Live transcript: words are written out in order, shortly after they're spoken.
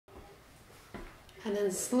and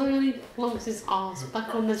then slowly plonks his ass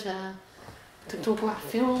back on the chair to talk about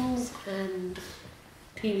films and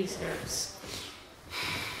TV series.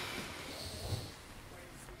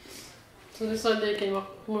 So this idea came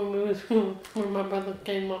up when my brother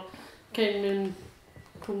came in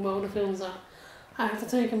talking about all the films that I have to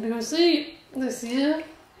take him to go see this year.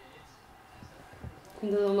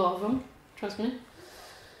 And there's a lot of them, trust me.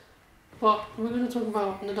 But we're going to talk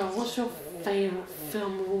about, Nadal, what's your favourite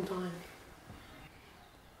film of all time?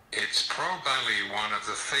 It's probably one of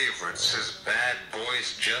the favorites is Bad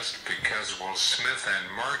Boys just because Will Smith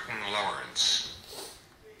and Martin Lawrence.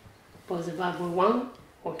 Was it Bad Boy 1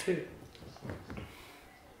 or 2?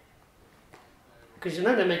 Because you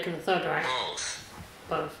know they're making a third, right?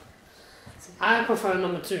 Both. So I prefer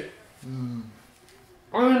number 2.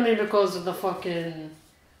 Only because of the fight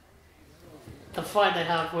they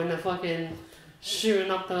have when they're fucking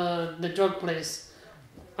shooting up the drug place.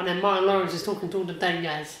 And then Martin Lawrence is talking to all the dead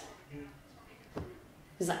guys.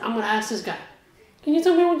 He's like, I'm gonna ask this guy, can you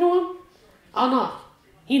tell me what you want? Oh no,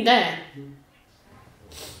 he dead.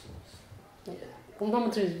 Yeah. Well,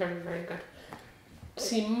 number 2 is very, very good.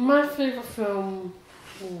 See, my favourite film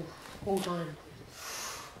all time.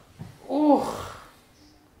 Oh,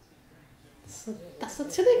 that's a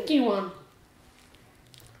tricky one.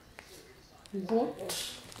 But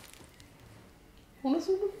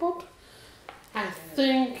I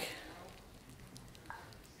think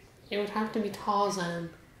it would have to be Tarzan.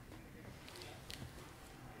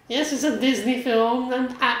 Yes, it's a Disney film.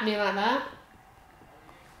 Don't at me like that.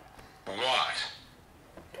 What?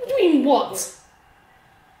 What do you mean, what?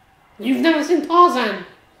 You've never seen Tarzan?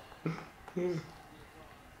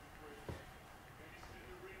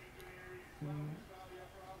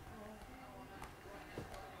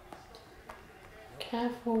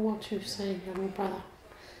 Careful what you say, young brother.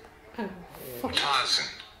 Oh, fuck. Tarzan,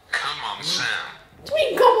 come on, Sam. What do you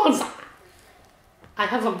mean, come on, Sam? I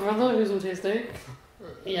have a brother who's autistic.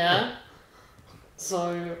 Yeah.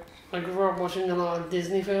 So, I grew up watching a lot of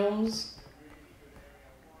Disney films.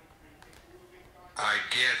 I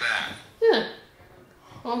get that. Yeah.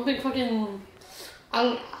 I'm a big fucking...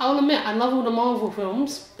 I'll admit, I love all the Marvel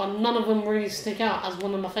films, but none of them really stick out as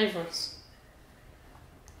one of my favourites.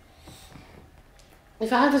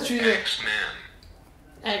 If I had to choose...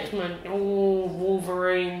 X-Men. Oh,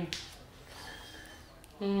 Wolverine.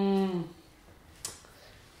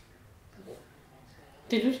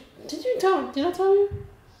 Did I tell you?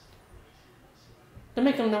 They're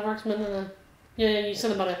making another X-Men, Yeah, you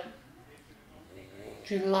said about it.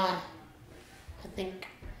 July, I think.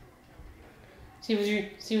 See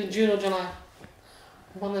with June or July.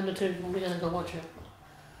 One of the two, we're gonna go watch it.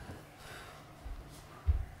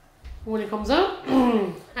 When it comes out,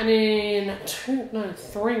 and in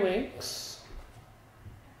 3 weeks,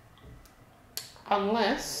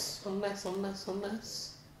 unless,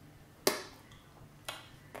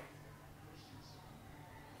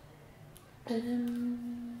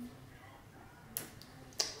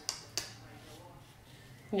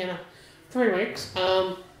 you know, 3 weeks,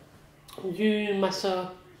 you,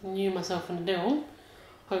 myself and Dylan,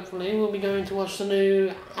 hopefully, we'll be going to watch the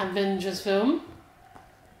new Avengers film.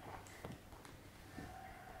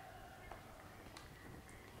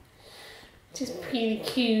 Which is pretty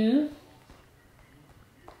cute.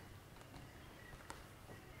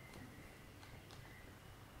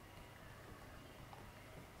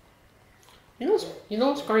 You know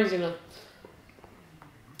what's crazy though?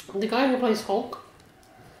 The guy who plays Hulk,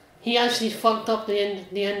 he actually fucked up the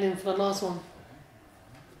ending for the last one.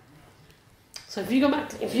 So if you go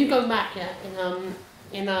back,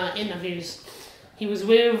 in interviews, he was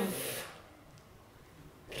with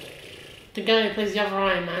the guy who plays the other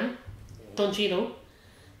Iron Man, Don Cheadle,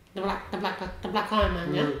 the black Iron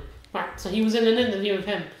Man, yeah? Right, so he was in an interview with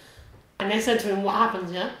him, and they said to him, what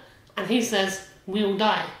happens, yeah? And he says, we'll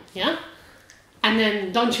die, yeah? And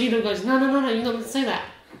then Don Cheadle goes, no, you're not going to say that.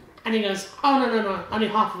 And he goes, oh, no, only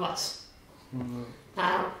half of us.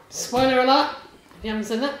 Now, spoiler alert, if you haven't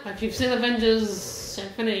seen that, if you've seen Avengers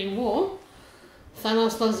Infinity War,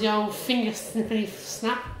 Thanos does the old finger snippity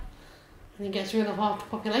snap, and he gets rid of half the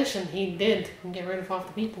population. He did get rid of half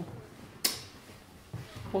the people.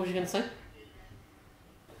 What was you going to say?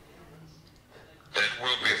 That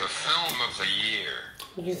will be the film of the year.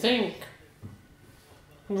 What do you think?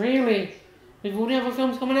 Really? With all the other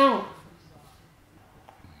films coming out?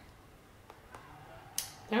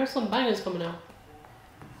 There are some bangers coming out.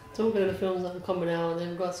 Talking of the films that are coming out,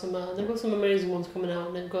 they've got some amazing ones coming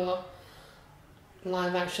out. They've got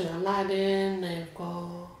live action Aladdin. They've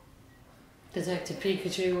got Detective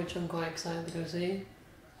Pikachu, which I'm quite excited to go see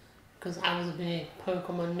because I was a big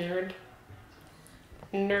Pokemon nerd.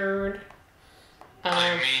 Nerd.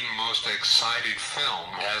 I mean, most excited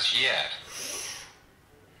film as yet.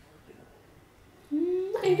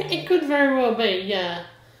 It could very well be, yeah.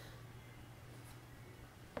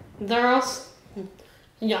 There are...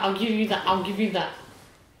 Yeah, I'll give you that.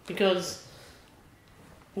 Because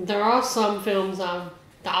there are some films that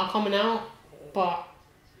are coming out, but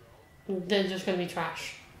they're just gonna be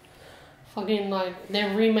trash. Fucking, like,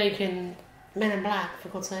 they're remaking Men in Black, for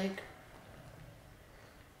God's sake.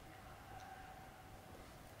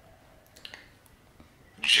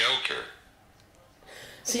 Joker.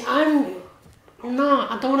 See, no,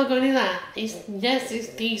 I don't want to go near that. It's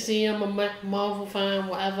DC, I'm a Marvel fan,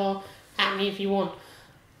 whatever. At me if you want.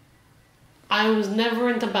 I was never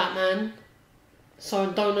into Batman, so I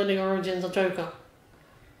don't know the origins of Joker.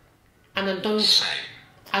 And I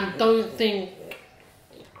don't think,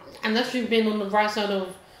 unless you've been on the right side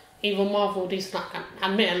of either Marvel or DC, like,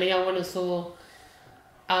 admittedly I went and saw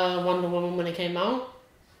Wonder Woman when it came out.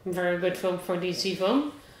 Very good film for a DC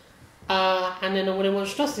film. And then I went and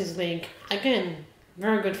watched Justice League. Again,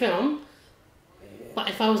 very good film. But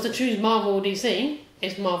if I was to choose Marvel or DC,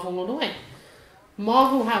 it's Marvel all the way.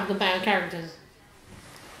 Marvel have the better characters.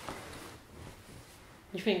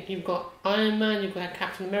 You think you've got Iron Man, you've got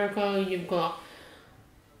Captain America, you've got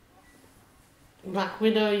Black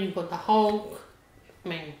Widow, you've got the Hulk. I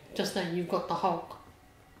mean, just then you've got the Hulk.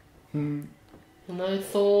 You know,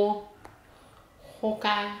 Thor,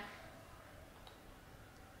 Hawkeye.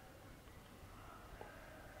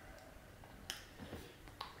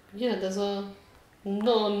 Yeah, there's a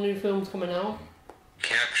lot of new films coming out.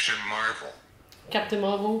 Captain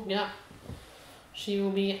Marvel, yeah. She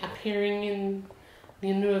will be appearing in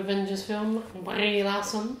the new Avengers film, Brie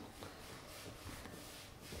Larson.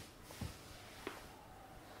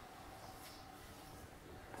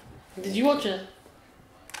 Did you watch it?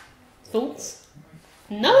 Thoughts?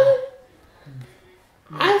 No?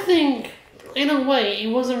 I think, in a way, it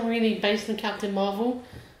wasn't really based on Captain Marvel.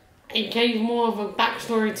 It gave more of a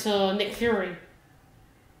backstory to Nick Fury.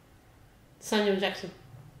 Samuel Jackson.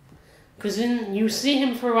 Because you see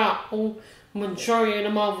him throughout all majority of the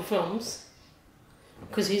Marvel films.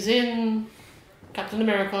 Because he's in Captain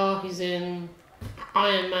America, he's in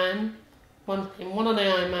Iron Man. In one of the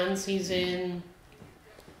Iron Mans, he's in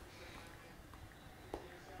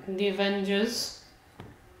the Avengers.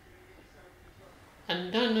 I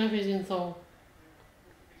don't know if he's in Thor.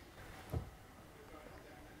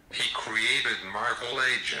 He created Marvel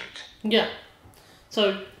Agent. Yeah.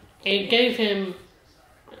 So, it gave him...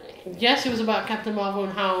 Yes, it was about Captain Marvel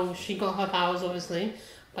and how she got her powers, obviously.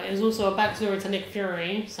 But it was also a backstory to Nick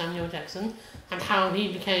Fury, Samuel Jackson, and how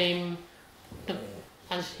he became,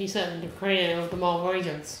 as he said, the creator of the Marvel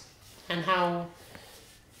Agents. And how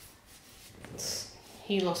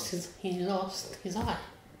he lost his eye.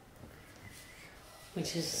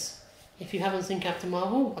 Which is, if you haven't seen Captain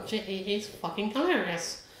Marvel, watch it. It is fucking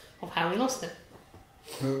hilarious of how he lost it.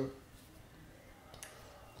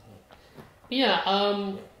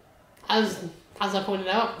 Yeah, as I pointed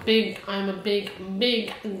out, I'm a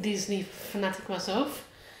big Disney fanatic myself.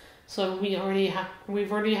 So we've already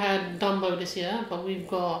had Dumbo this year, but we've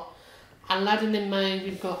got Aladdin in May,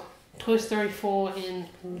 we've got Toy Story 4 in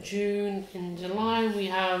June, in July we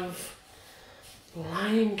have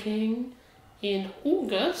Lion King in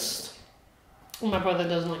August. My brother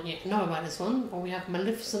does not yet know about this one, but we have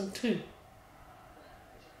Maleficent 2.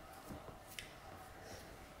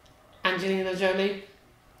 Angelina Jolie.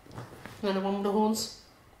 And the one with the horns?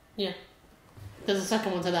 Yeah. There's a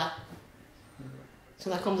second one to that. So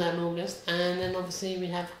that comes out in August. And then obviously we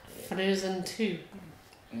have Frozen 2.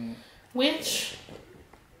 Which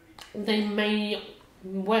they may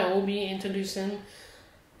well be introducing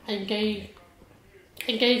a gay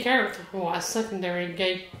character, or a secondary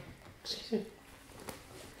gay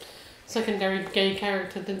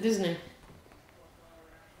character to Disney.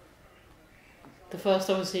 The first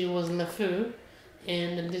obviously was LeFou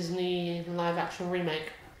in the Disney live-action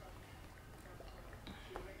remake.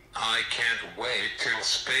 I can't wait till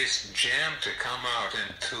Space Jam to come out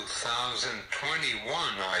in 2021,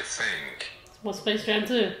 I think. What, Space Jam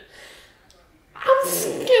 2? I'm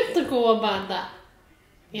skeptical about that.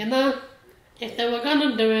 You know? If they were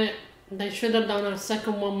gonna do it, they should have done a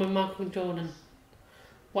second one with Michael Jordan.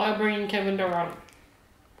 Why bring in Kevin Durant?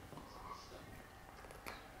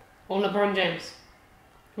 Or LeBron James?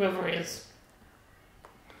 Whoever it is.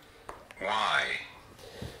 Why?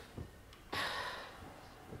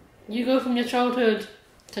 You go from your childhood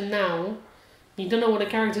to now, you don't know what the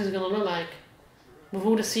characters are going to look like. With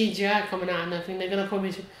all the CGI coming out and everything, they're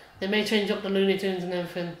going to they may change up the Looney Tunes and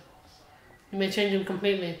everything. They may change them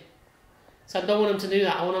completely. So I don't want them to do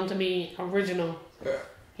that. I want them to be original. Yeah.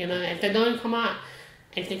 You know, if they don't come out,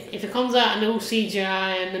 if it comes out and they're all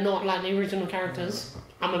CGI and they're not like the original characters,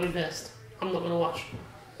 I'm gonna be pissed. I'm not gonna watch.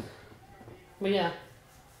 But yeah,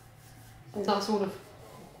 that sort of.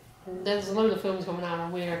 There's a load of films coming out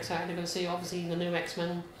and we're excited to go see. Obviously, the new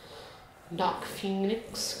X-Men, Dark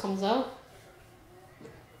Phoenix comes out.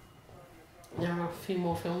 There are a few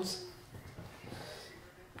more films.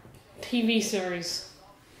 TV series.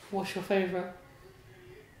 What's your favourite?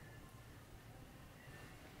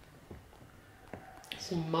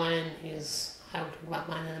 See, mine is... I'll talk about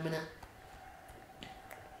mine in a minute.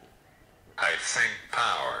 I think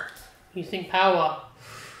Power. You think Power?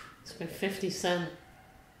 It's with 50 Cent.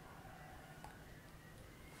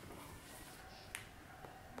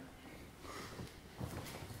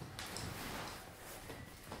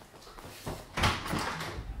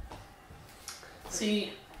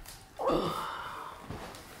 See,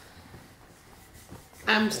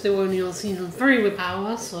 I'm still only on season 3 with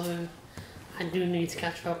Power, so I do need to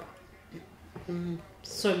catch up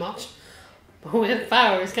so much. But with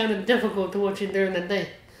Power, it's kind of difficult to watch it during the day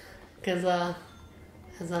because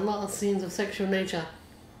there's a lot of scenes of sexual nature.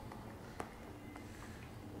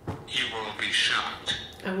 You will be shocked.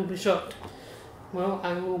 I will be shocked. Well,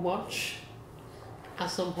 I will watch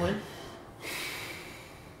at some point.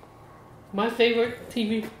 My favourite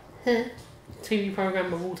TV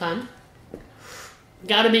program of all time.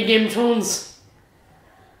 Gotta be Game of Thrones.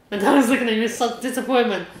 And I was looking at him with such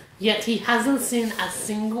disappointment. Yet he hasn't seen a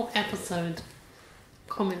single episode.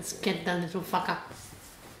 Comments, get that little fucker.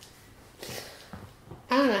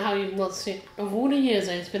 I don't know how you've not seen... Of all the years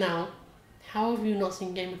that it's been out, how have you not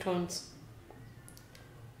seen Game of Thrones?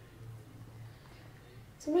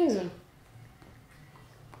 It's amazing.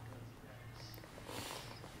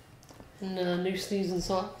 And the new season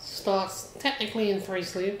starts technically in 3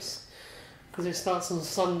 sleeps because it starts on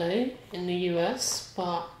Sunday in the US,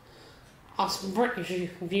 but us British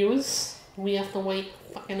viewers, we have to wait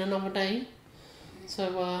fucking another day.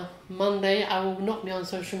 So Monday I will not be on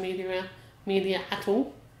social media at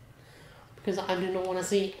all because I do not want to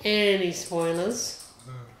see any spoilers.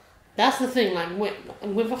 That's the thing, like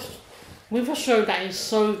with a show that is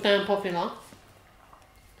so damn popular,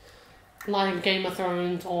 like Game of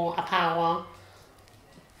Thrones or A Power,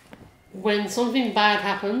 when something bad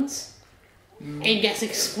happens, it gets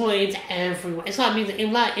exploited everywhere. It's like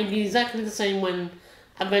it'd be exactly the same when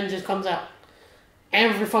Avengers comes out.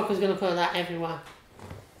 Every fucker's gonna put that everywhere.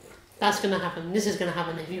 That's gonna happen. This is gonna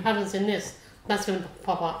happen. If you haven't seen this, that's gonna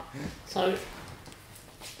pop up. So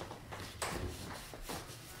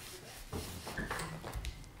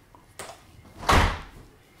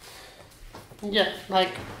yeah,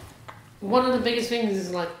 like one of the biggest things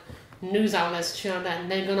is like news outlets, shit like that,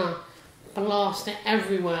 and they're gonna blast it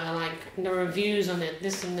everywhere, like the reviews on it,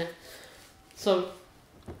 this and that. So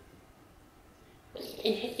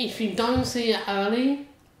if you don't see it early,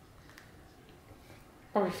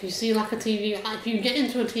 or if you see like a TV, like if you get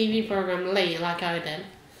into a TV program late, like I did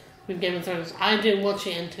with Game of Thrones, I didn't watch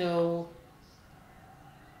it until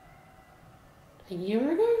a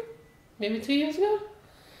year ago, maybe 2 years ago.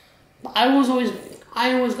 But I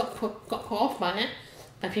always got put off by it.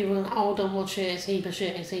 By people like, oh, don't watch it, it's a heap of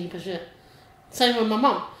shit, it's a heap of shit. Same with my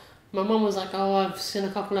mum. My mum was like, oh, I've seen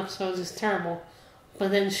a couple episodes, it's terrible. But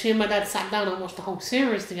then she and my dad sat down and watched the whole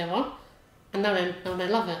series together, and now they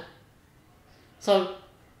love it. So,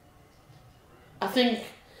 I think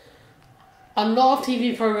a lot of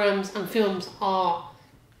TV programs and films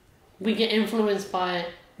we get influenced by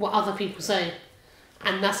what other people say.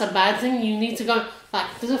 And that's a bad thing. You need to go,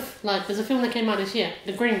 there's a film that came out this year,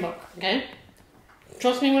 The Green Book, okay?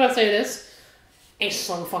 Trust me when I say this, it's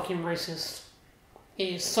so fucking racist.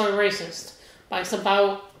 It is so racist. But it's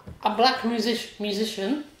about a black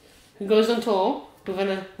musician who goes on tour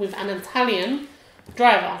with an Italian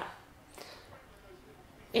driver.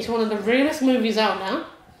 It's one of the rarest movies out there,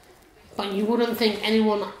 but you wouldn't think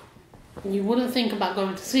about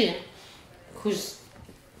going to see it. Because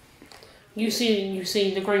you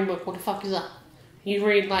see The Green Book, what the fuck is that? You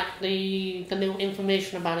read like the little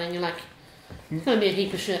information about it and you're like, it's gonna be a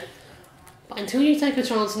heap of shit. But until you take a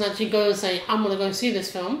chance and actually go and say, I'm gonna go see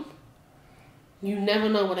this film, you never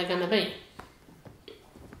know what they're gonna be.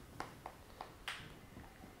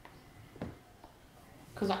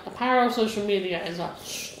 Because like the power of social media is a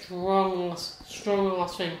strong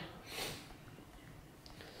thing.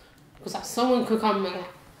 Because like someone could come and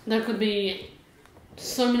there could be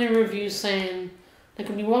so many reviews saying, there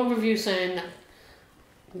could be one review saying that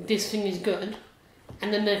this thing is good,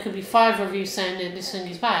 and then there could be 5 reviews saying that this thing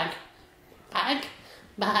is bad.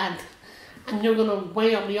 Bad? and you're gonna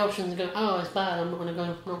weigh up the options and go, oh, it's bad. I'm not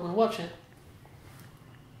gonna watch it.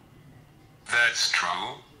 That's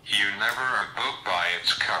true. You never a book by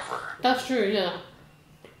its cover. That's true, yeah.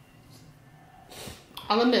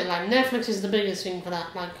 I'll admit, like, Netflix is the biggest thing for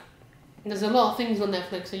that. Like, there's a lot of things on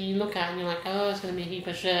Netflix that you look at and you're like, oh, it's gonna be a heap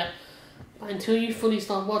of shit. But until you fully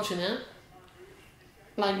start watching it,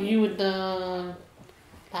 like you with the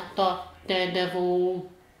like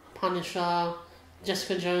Daredevil, Punisher,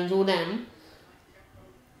 Jessica Jones, all them,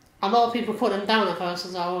 a lot of people put them down at first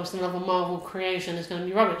as, oh, it's another Marvel creation, it's going to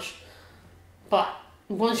be rubbish. But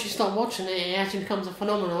once you start watching it, it actually becomes a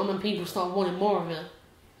phenomenon and people start wanting more of it.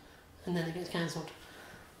 And then it gets cancelled.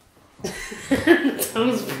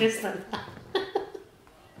 Tom's pissed at that.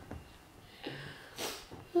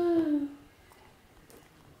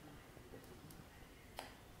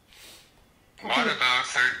 What about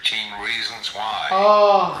 13 Reasons Why?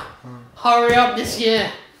 Oh, hurry up this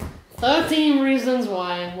year. 13 Reasons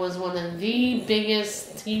Why was one of the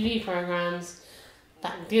biggest TV programs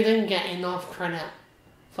that didn't get enough credit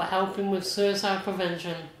for helping with suicide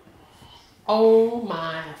prevention. Oh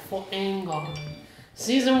my fucking god.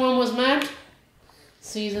 Season 1 was mad.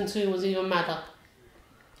 Season 2 was even madder.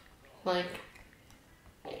 Like,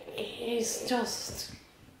 it's just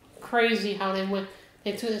crazy how they went.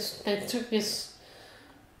 They took this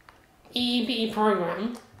EEB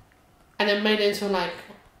program and then made it into like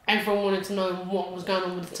everyone wanted to know what was going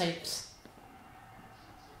on with the tapes.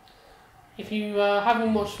 If you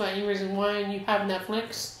haven't watched 13 Reasons Why and you have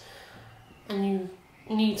Netflix and you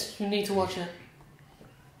need to watch it.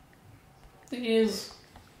 It is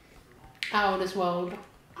out of this world.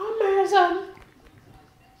 Amazing.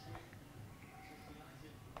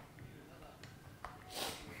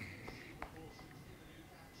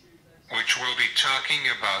 Which we'll be talking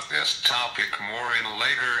about this topic more in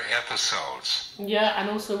later episodes. Yeah, and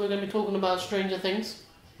also we're going to be talking about Stranger Things.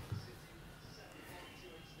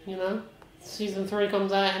 You know, season 3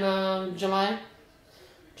 comes out in July.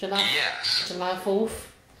 Yes. July 4th.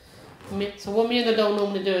 So what me and Adele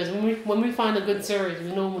normally do is when we find a good series,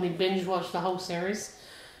 we normally binge watch the whole series.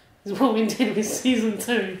 This is what we did with season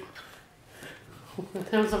 2.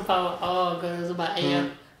 It was about it was about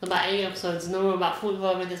 8 episodes, and they were about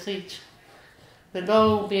 45 minutes each. The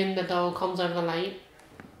doll, being the doll, comes over late.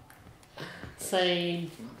 Say,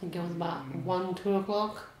 I think it was about 1, 2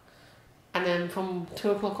 o'clock. And then from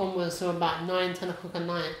 2 o'clock onwards to about 9, 10 o'clock at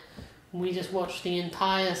night, we just watched the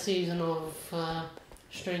entire season of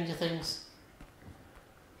Stranger Things.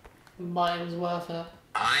 But it was worth it.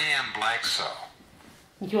 I am Black Soul.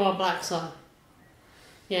 You are Black Sun.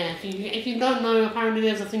 Yeah, if you don't know, apparently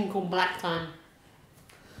there's a thing called Black Time.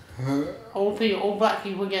 All black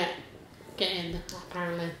people get in,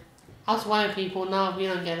 apparently. Us white people, no, we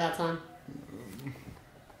don't get that time.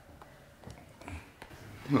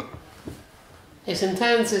 It's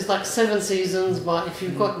intense, it's like 7 seasons, but if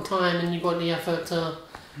you've got the time and you've got the effort to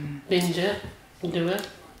binge it, do it.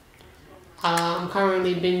 I'm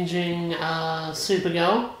currently binging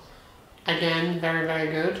Supergirl. Again, very,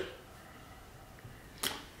 very good.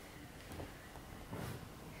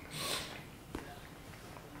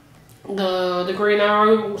 The Green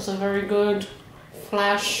Arrow, also very good.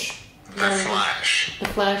 Flash. The Flash. The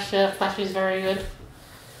Flash, yeah, Flash is very good.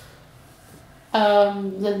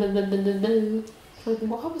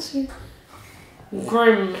 What was he?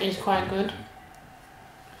 Grimm is quite good.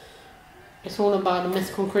 It's all about the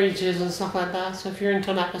mythical creatures and stuff like that, so if you're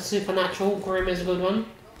into like the supernatural, Grimm is a good one.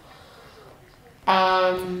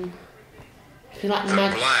 If you like the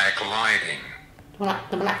Black Lightning.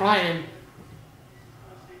 The Black Lion.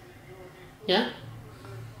 Yeah?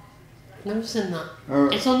 Never seen that.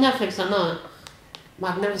 It's on Netflix, I know.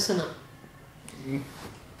 But I've never seen it.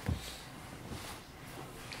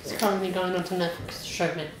 It's currently going on to Netflix to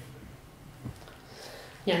show me.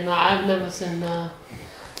 Yeah, no, I've never seen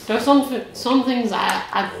there are some things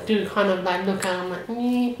I do kind of like look at and I'm like,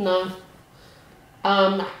 no.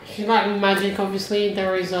 If you like magic, obviously,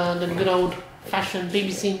 there is the good old fashioned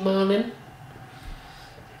BBC Merlin.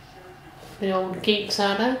 The old geeks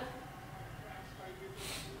out there.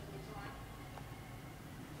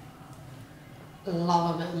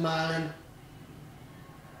 Love a bit of Merlin.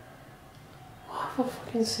 What other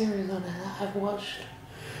fucking series on there that I've watched?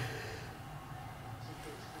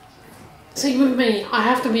 See, with me, I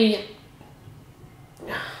have to be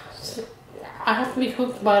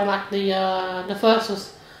hooked by like the first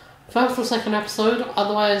or second episode.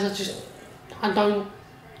 Otherwise, I don't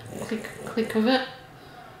click with it.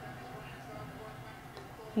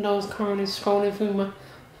 And I was currently scrolling through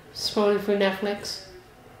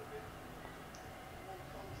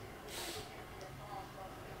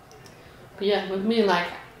But yeah, with me, like,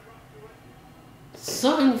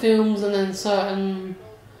 certain films and then certain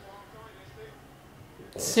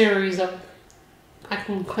series that I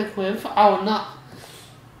can click with. Oh, not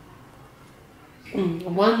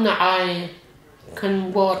one that I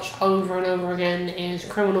can watch over and over again is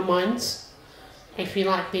Criminal Minds. If you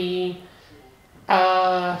like the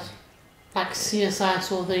like CSI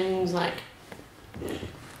sort of things, like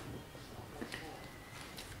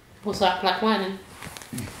what's that? Black Lightning?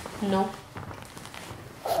 No.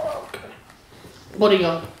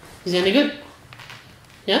 Bodyguard. Is he any good?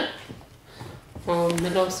 Yeah?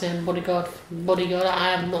 They're not saying Bodyguard. Bodyguard,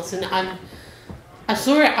 I have not seen it. I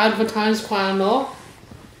saw it advertised quite a lot,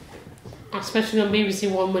 especially on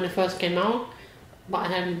BBC One when it first came out, but I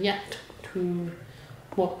have yet to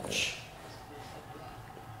watch.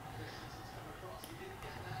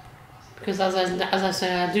 Because as I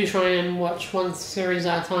say, I do try and watch one series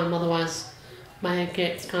at a time, otherwise my head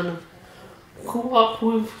gets kind of caught up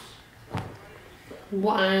with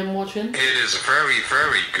what I am watching. It is very,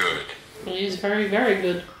 very good. It is very, very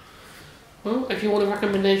good. Well, if you want a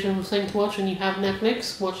recommendation of something to watch and you have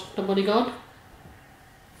Netflix, watch The Bodyguard.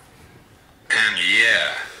 And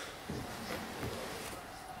yeah.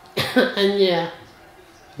 And yeah.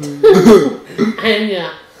 And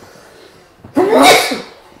yeah.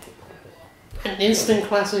 An instant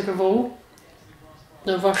classic of all.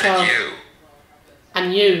 The Rush Hour. And you.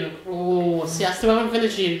 And You. Oh, see, I still haven't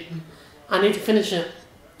finished You. I need to finish it.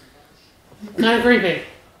 Kind of creepy.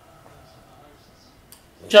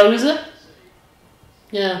 Joe, is it?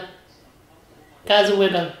 Yeah. Guy's a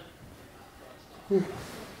widow.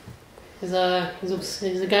 He's a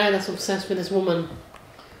guy that's obsessed with this woman.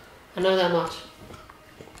 I know that much.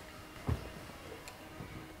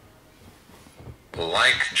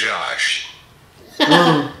 Like Josh.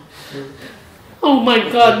 Oh my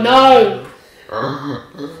god, no!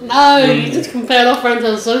 No, you just compared our friend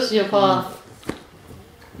to a sociopath.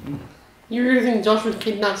 You really think Josh would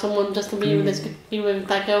kidnap someone just to be with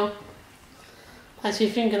that girl?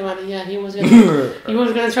 Actually, thinking about it, yeah, he was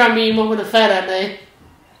gonna try and meet him up with a fair that day.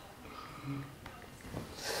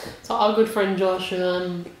 So our good friend Josh,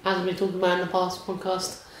 as we talked about in the past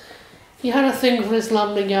podcast, he had a thing for this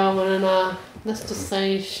lovely girl, and let's just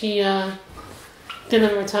say she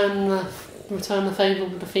didn't return the favour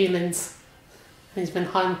with the feelings. And he's been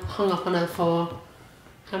hung up on her for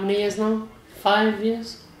how many years now? 5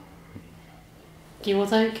 years? Give or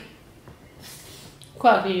take?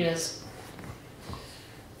 Quite a few years.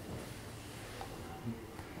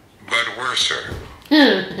 But worser.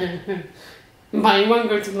 But he won't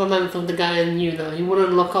go to the length of the guy and You though. He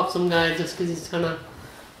wouldn't lock up some guy just because he's trying to...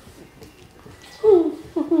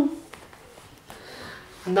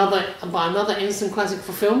 Another instant classic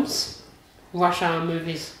for films. Rush Hour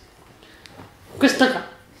movies. Chris Tucker.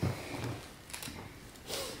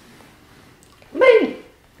 Lady!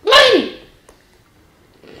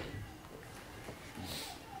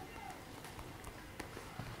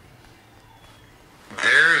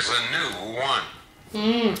 There's a new one.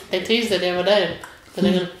 They teased it the other day. But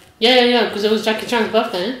they're gonna, yeah, because it was Jackie Chan's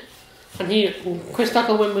birthday, and Chris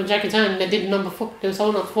Tucker went with Jackie Chan. And they did number 4. They was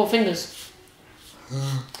holding up 4 fingers.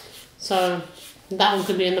 So that one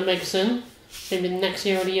could be in the mix soon. Maybe next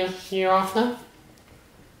year or the year after.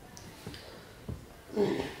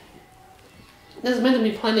 There's meant to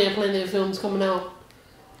be plenty of films coming out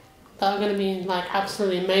that are going to be like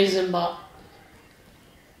absolutely amazing, but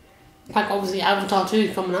like obviously Avatar 2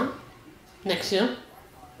 is coming out next year,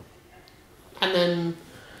 and then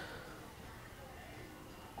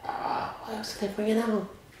what else are they bringing out?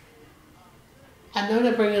 I know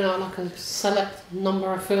they're bringing out like a select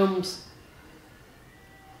number of films,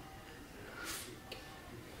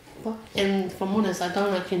 but if I'm honest, I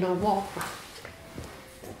don't actually know what.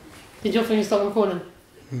 Did your thing stop recording?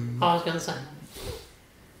 I was going to say.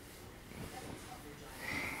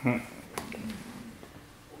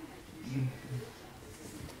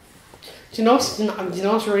 Do you know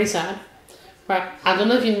what's really sad? Right, I don't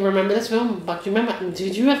know if you remember this film, but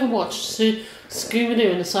did you ever watch Scooby-Doo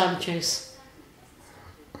and the Cyber Chase?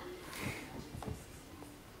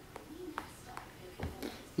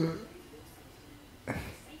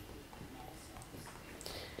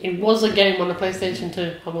 It was a game on the PlayStation 2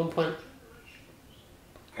 at one point.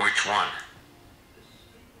 Which one?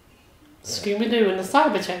 Scooby-Doo and the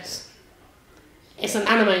Cyber Chase. It's an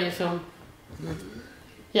animated film.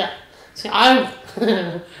 Yeah. See, I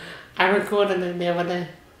recorded it the other day.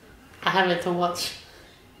 I have it to watch.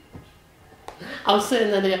 I was sitting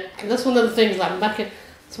there, and that's one of the things, like,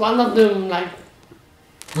 so I love doing, like,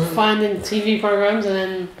 finding TV programs and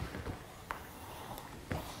then...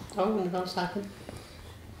 Oh, and that's happened.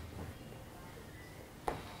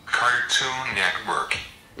 Cartoon Network.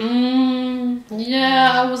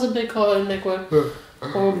 Yeah, I was a big Cartoon Network or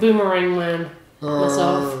Boomerang man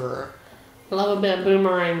myself. I love a bit of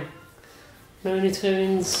Boomerang. Looney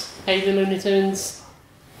Tunes, hate the Looney Tunes.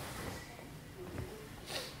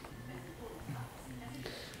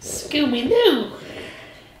 Scooby-Doo.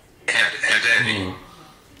 Ed, Eddie.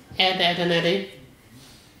 Ed and Eddie.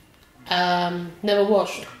 Never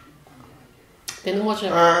watched. Didn't watch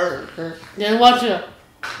it. Didn't watch it.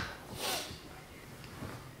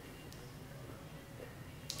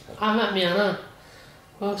 I'm at me, I know.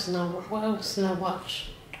 What else did I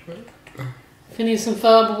watch? Phineas and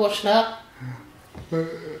Ferb, watched that.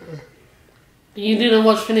 You didn't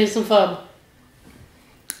watch Phineas and Ferb?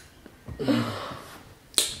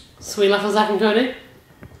 Sweet Life of Zack and Cody?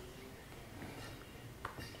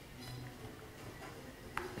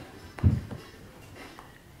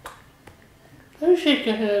 Don't shake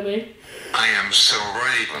your head at me. I Am So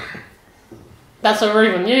Raven. That's a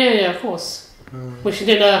Raven, yeah, of course. When she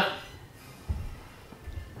did a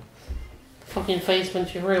fucking face when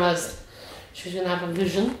she realised she was gonna have a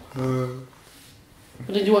vision.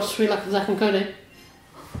 But did you watch Sweet Life of Zack and Cody?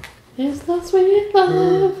 It's the sweet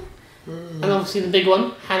love. And obviously the big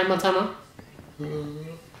one, Hannah Montana. A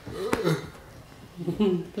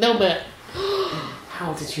little bit.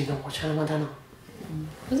 How did you not watch Hannah Montana?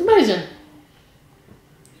 It was amazing.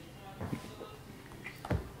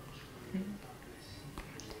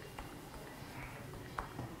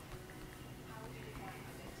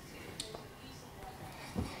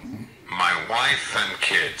 My Wife and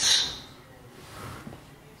Kids.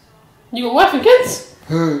 You got wife and kids?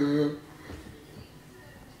 The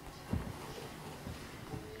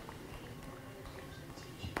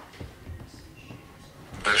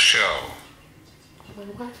Show. My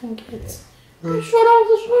wife and kids. You sure that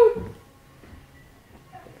was a show?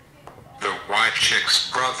 The White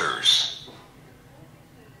Chicks Brothers.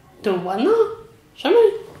 The what now? Show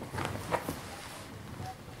me.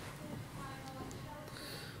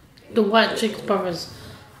 The White Chicks Brothers.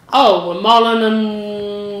 Oh, with Marlon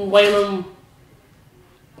and Waylon.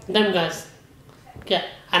 Them guys. Yeah,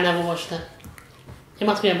 I never watched that. It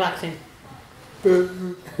must be a black thing.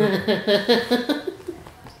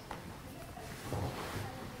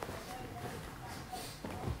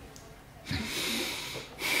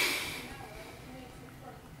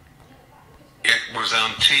 It was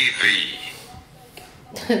on TV.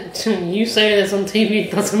 You say this on TV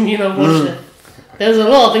doesn't mean I watched it. There's a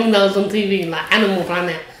lot of things that was on TV, like Animal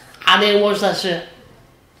Planet. I didn't watch that shit.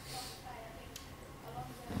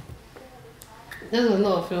 There's a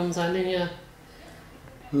lot of films I didn't, yeah.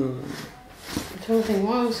 I'm trying to think,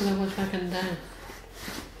 what else did I watch back in the day?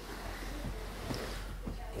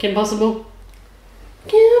 Kim Possible?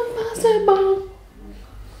 Kim Possible!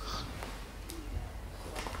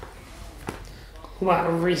 What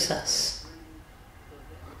about Recess?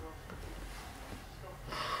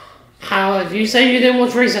 How, if you say you didn't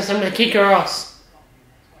watch Recess, I'm gonna kick your ass.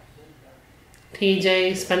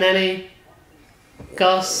 PJ, Spinelli,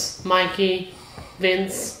 Gus, Mikey,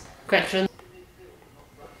 Vince, Gretchen.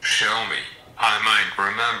 Show me. I might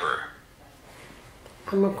remember.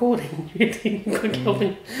 I'm recording. You think you could help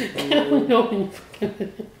me? Help me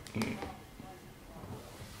fucking.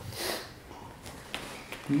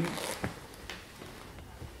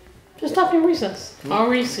 Just type in Recess.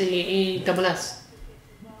 RECESS.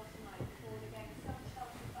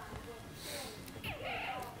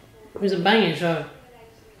 It was a banging show.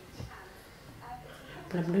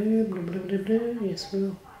 Blah, blah, blah, blah, blah, blah. Yes, we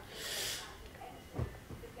will.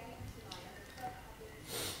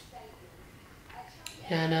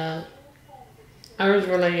 And I was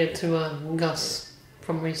related to Gus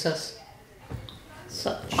from Recess.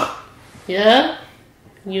 Such. Yeah?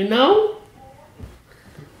 You know?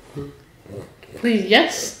 Please,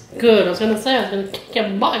 yes? Good. I was gonna say I was gonna kick your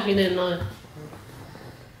butt if you didn't know.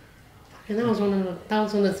 And that was one of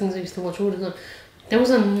the things I used to watch all the time. There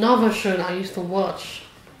was another show that I used to watch.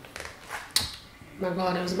 Oh my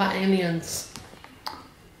god, it was about aliens.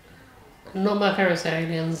 Not about parasite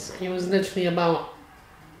aliens. It was literally about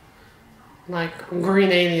like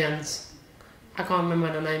green aliens. I can't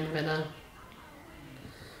remember the name of it though.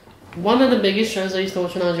 One of the biggest shows I used to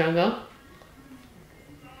watch when I was younger.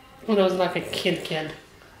 When I was like a kid.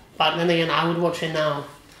 But then again, I would watch it now.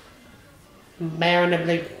 Bear in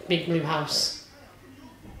the Big Blue House.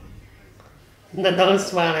 The dog's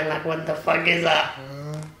smiling like, what the fuck is that?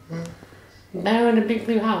 Bear in the Big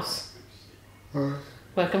Blue House.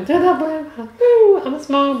 Welcome to the Blue House. Ooh, I'm a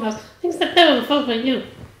small mouse. Things that do fun for you.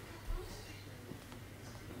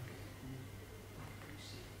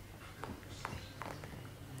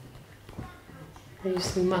 It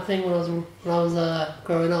used to be my thing when I was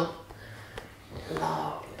growing up.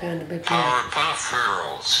 No, Panda Big Panda. Powerpuff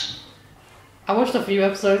Girls. I watched a few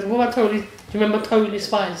episodes. What about Totally? Do you remember Totally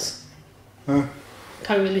Spies? Huh?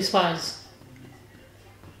 Totally Spies.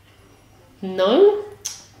 No?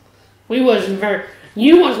 We watched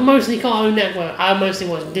You watched mostly Cartoon Network. I mostly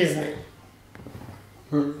watched Disney.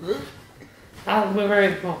 We're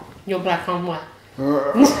very... Well, you're black, I'm white.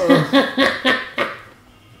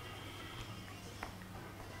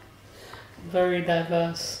 Very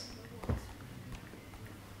diverse.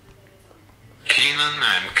 Kenan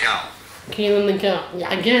and Kel. Kenan and Kel.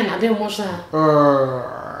 Yeah, again, I didn't watch that.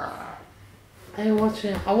 I didn't watch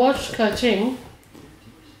it. I watched Ka-Ching.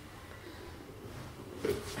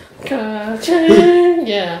 Ka-Ching!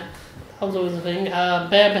 Yeah, that was always a thing.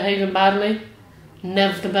 Bear Behaving Badly.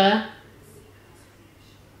 Nev the Bear.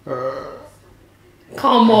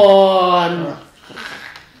 Come on!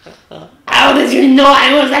 How did you know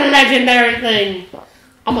it was a legendary thing?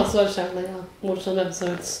 I'm gonna search that later. Watch some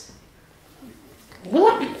episodes.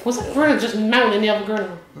 Was that gorilla just mounting the other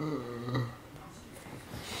gorilla?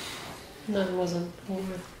 No, it wasn't.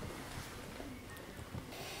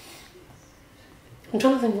 I'm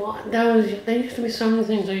trying to think what there used to be so many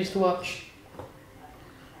things I used to watch.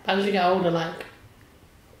 But as you get older, like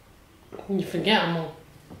you forget them all.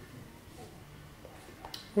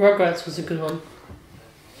 Rugrats was a good one.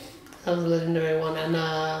 That was a legendary one, and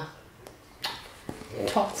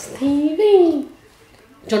Tots TV.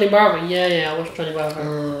 Johnny Bravo, yeah, I watched Johnny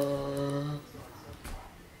Bravo.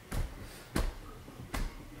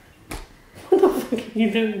 What the fuck are you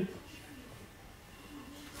doing?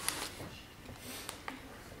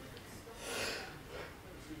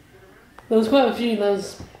 There was quite a few. There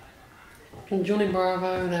was Johnny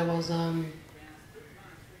Bravo. There was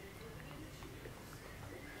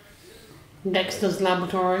Dexter's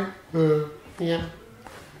Laboratory. Yeah.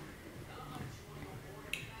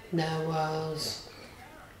 There was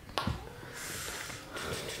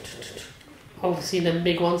obviously the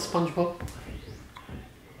big one, SpongeBob.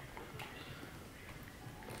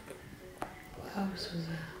 What else was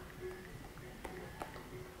there?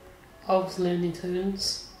 Obviously Looney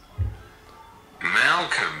Tunes.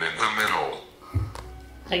 Malcolm in the Middle.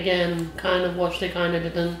 Again, kind of watched it, kind of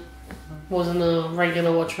didn't. Wasn't a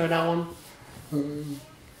regular watcher of that one.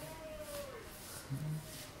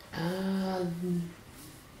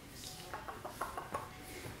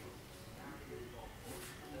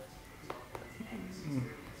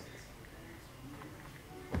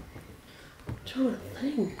 Trying to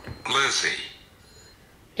think. Lizzie.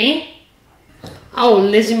 Eh? Oh,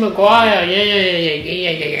 Lizzie McGuire.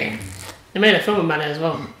 Yeah. They made a film about it as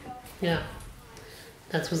well. Yeah.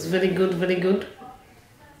 That was very good, very good.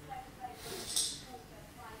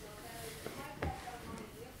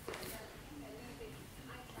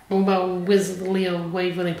 What about Wizard Leo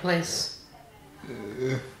Waverly Place?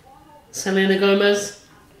 Selena Gomez?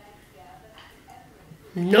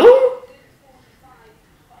 No?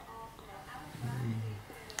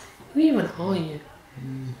 Who even are you?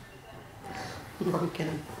 I'm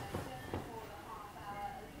kidding.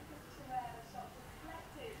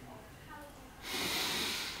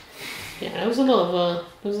 Yeah, there was a lot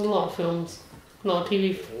of films, a lot of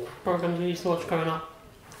TV programs we used to watch growing up.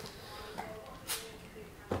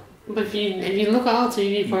 But if you look at our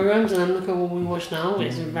TV programs and then look at what we watch now,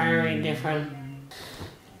 it's very different.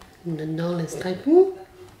 The doll is typing.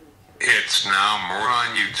 It's now more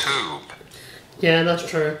on YouTube. Yeah, that's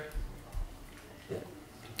true.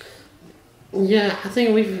 Yeah, I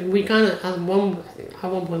think we kind of at one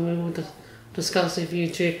point we would discuss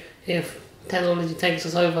if technology takes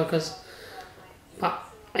us over, but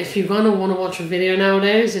if you're gonna want to watch a video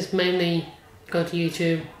nowadays, it's mainly go to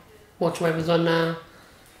YouTube, watch whatever's on now,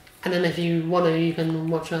 and then if you want to, you can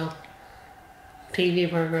watch a TV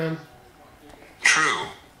program. True.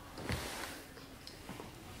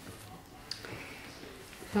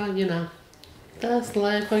 But that's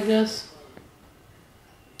life, I guess.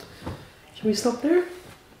 Should we stop there?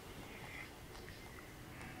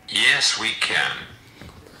 Yes, we can.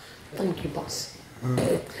 Thank you, boss.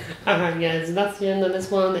 Alright, guys, that's the end of this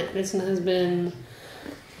one. This has been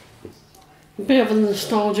a bit of a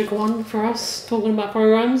nostalgic one for us, talking about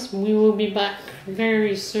programs. We will be back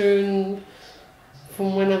very soon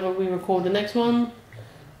from whenever we record the next one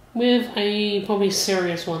with a probably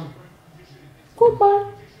serious one.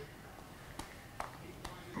 Goodbye.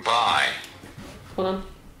 Bye. Hold on.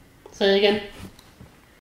 Say it again.